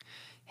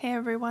Hey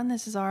everyone,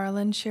 this is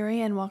Arlen Shiri,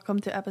 and welcome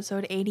to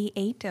episode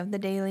 88 of the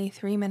Daily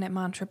 3-Minute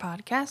Mantra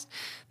Podcast.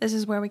 This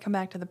is where we come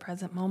back to the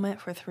present moment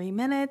for 3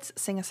 minutes,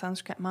 sing a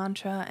Sanskrit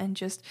mantra, and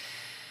just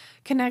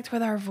connect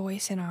with our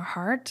voice and our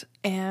heart.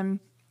 And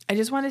I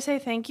just want to say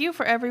thank you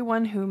for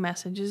everyone who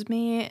messages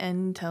me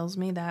and tells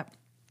me that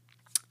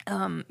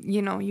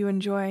you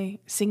enjoy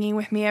singing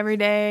with me every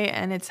day,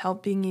 and it's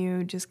helping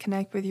you just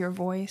connect with your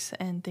voice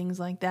and things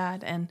like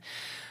that. And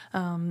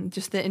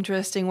just the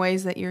interesting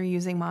ways that you're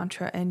using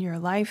mantra in your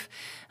life.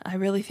 I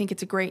really think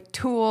it's a great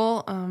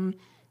tool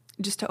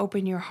just to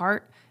open your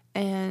heart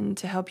and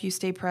to help you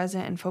stay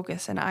present and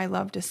focus. And I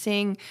love to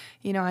sing.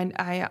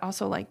 I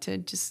also like to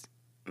just,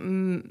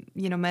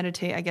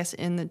 meditate, I guess,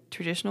 in the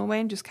traditional way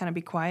and just kind of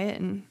be quiet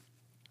and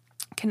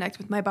connect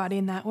with my body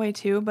in that way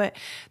too. But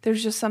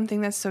there's just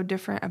something that's so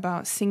different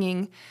about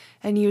singing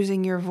and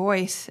using your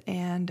voice.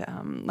 And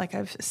like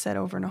I've said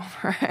over and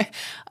over,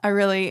 I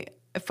really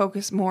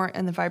focus more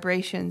on the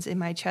vibrations in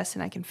my chest,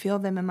 and I can feel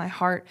them in my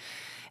heart.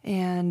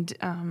 And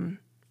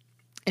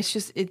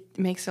it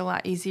makes it a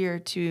lot easier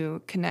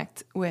to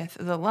connect with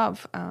the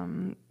love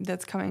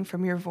that's coming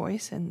from your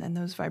voice and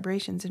those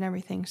vibrations and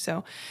everything.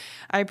 So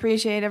I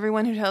appreciate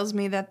everyone who tells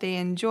me that they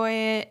enjoy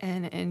it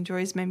and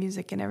enjoys my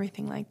music and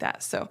everything like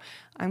that. So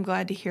I'm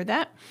glad to hear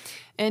that.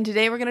 And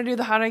today we're going to do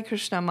the Hare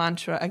Krishna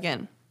mantra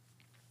again.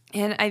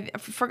 And I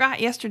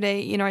forgot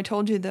yesterday, I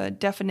told you the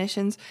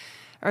definitions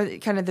or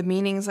kind of the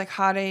meanings, like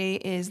Hare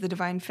is the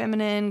divine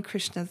feminine,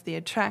 Krishna's the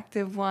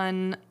attractive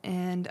one,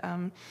 and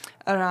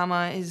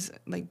Rama is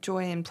like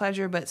joy and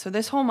pleasure. But so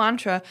this whole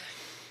mantra,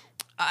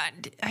 I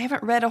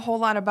haven't read a whole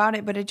lot about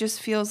it, but it just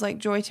feels like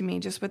joy to me,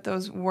 just with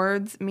those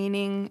words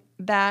meaning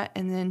that.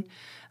 And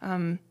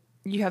then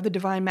you have the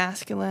divine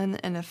masculine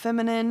and the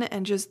feminine,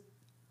 and just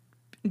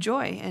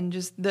joy and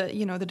just the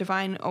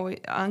divine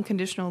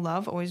unconditional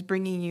love, always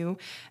bringing you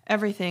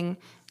everything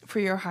for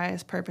your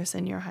highest purpose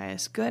and your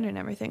highest good and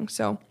everything.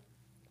 So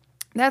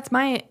that's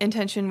my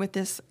intention with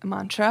this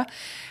mantra.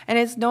 And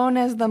it's known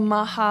as the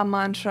Maha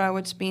Mantra,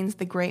 which means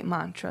the great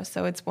mantra.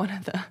 So it's one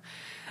of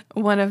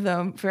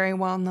the very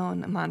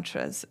well-known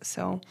mantras.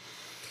 So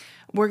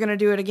we're going to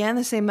do it again,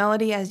 the same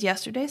melody as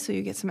yesterday, so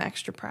you get some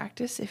extra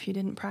practice if you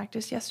didn't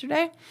practice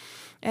yesterday.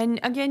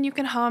 And again, you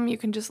can hum, you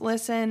can just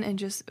listen and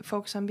just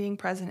focus on being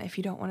present. If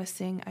you don't want to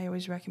sing, I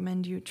always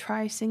recommend you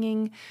try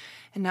singing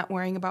and not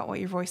worrying about what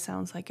your voice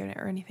sounds like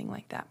or anything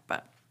like that.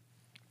 But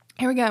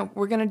here we go.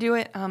 We're going to do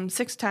it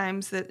 6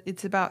 times.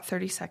 It's about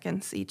 30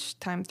 seconds each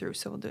time through,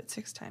 so we'll do it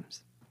 6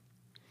 times.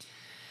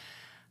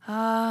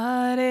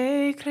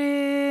 Hare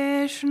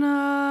Krishna,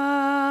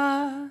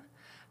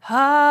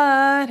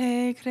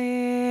 Hare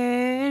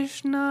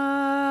Krishna,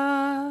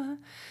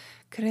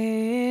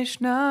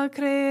 Krishna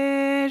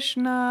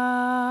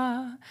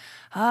Krishna,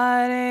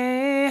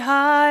 Hare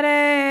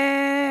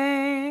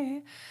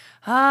Hare,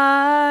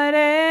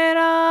 Hare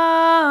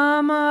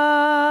Rama,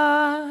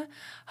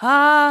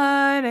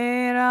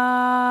 Hare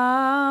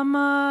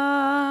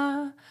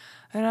Rama,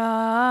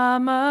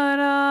 Rama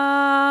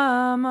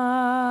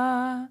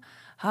Rama,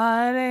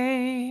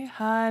 Hare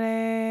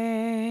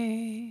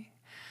Hare,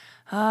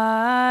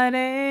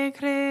 Hare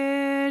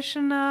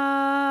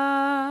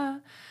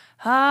Krishna,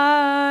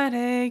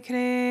 Hare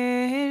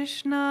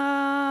Krishna,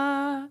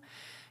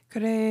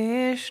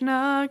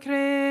 Krishna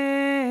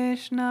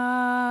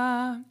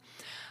Krishna,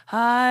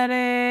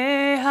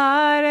 Hare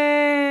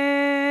Hare,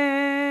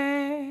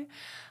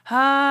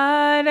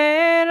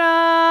 Hare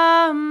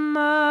Rama,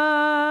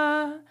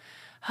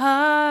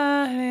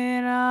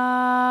 Hare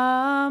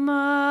Rama,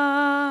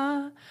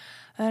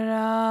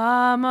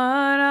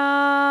 Rama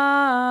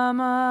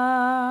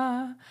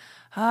Rama,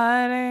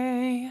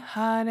 Hare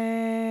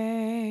Hare,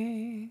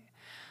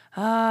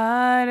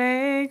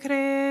 Hare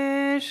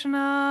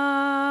Krishna,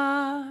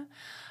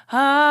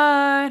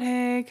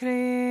 Hare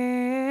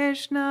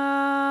Krishna,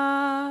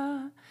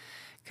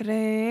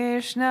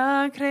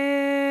 Krishna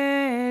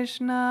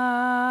Krishna,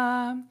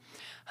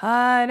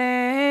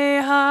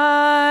 Hare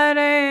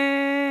Hare,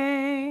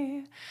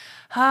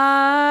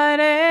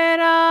 Hare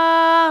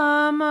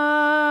Rama,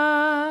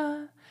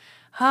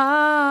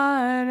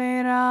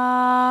 Hare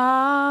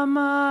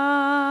Rama,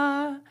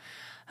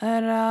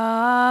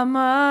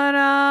 Rama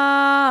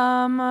Rama,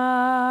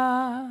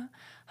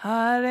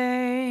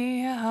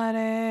 Hare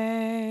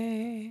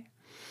Hare,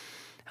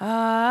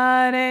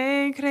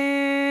 Hare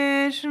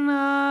Krishna,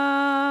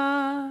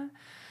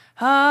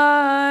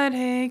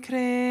 Hare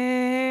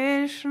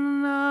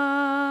Krishna,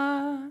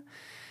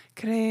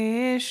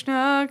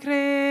 Krishna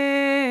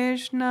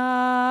Krishna,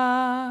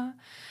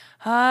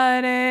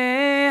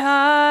 Hare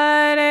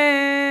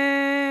Hare,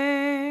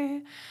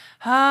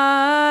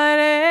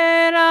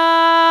 Hare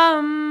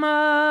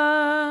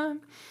Rama,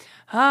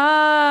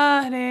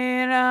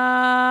 Hare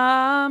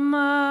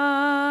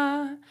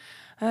Rama,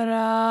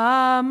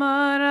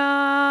 Rama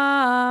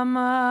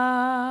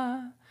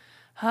Rama,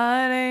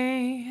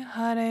 Hare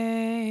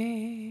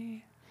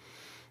Hare,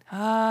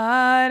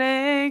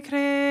 Hare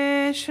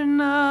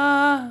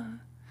Krishna,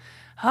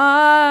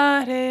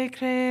 Hare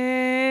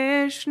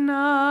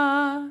Krishna,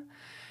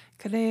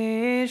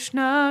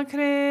 Krishna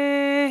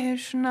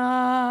Krishna,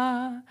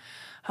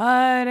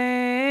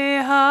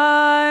 Hare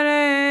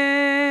Hare,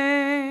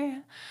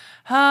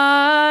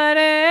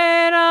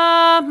 Hare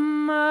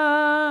Rama,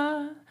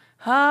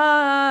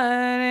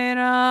 Hare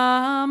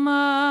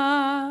Rama,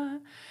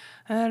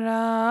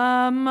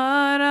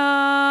 Rama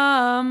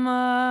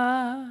Rama,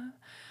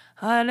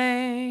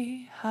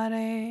 Hare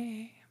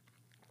Hare.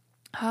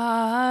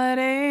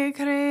 Hare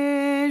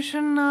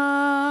Krishna,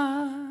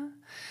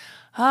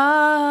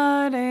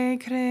 Hare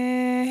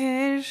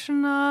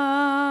Krishna,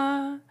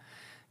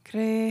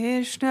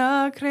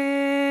 Krishna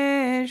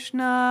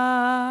Krishna,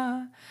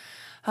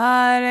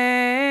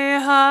 Hare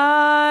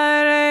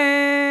Hare,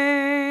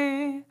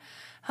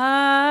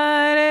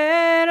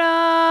 Hare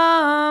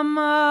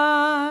Rama,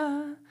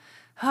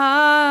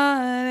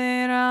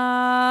 Hare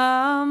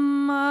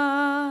Rama,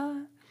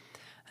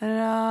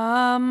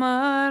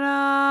 Rama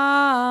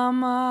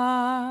Rama,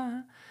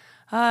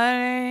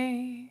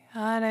 Hare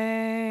Hare.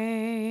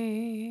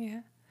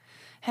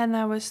 And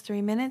that was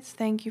 3 minutes.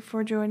 Thank you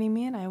for joining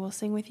me, and I will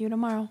sing with you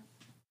tomorrow.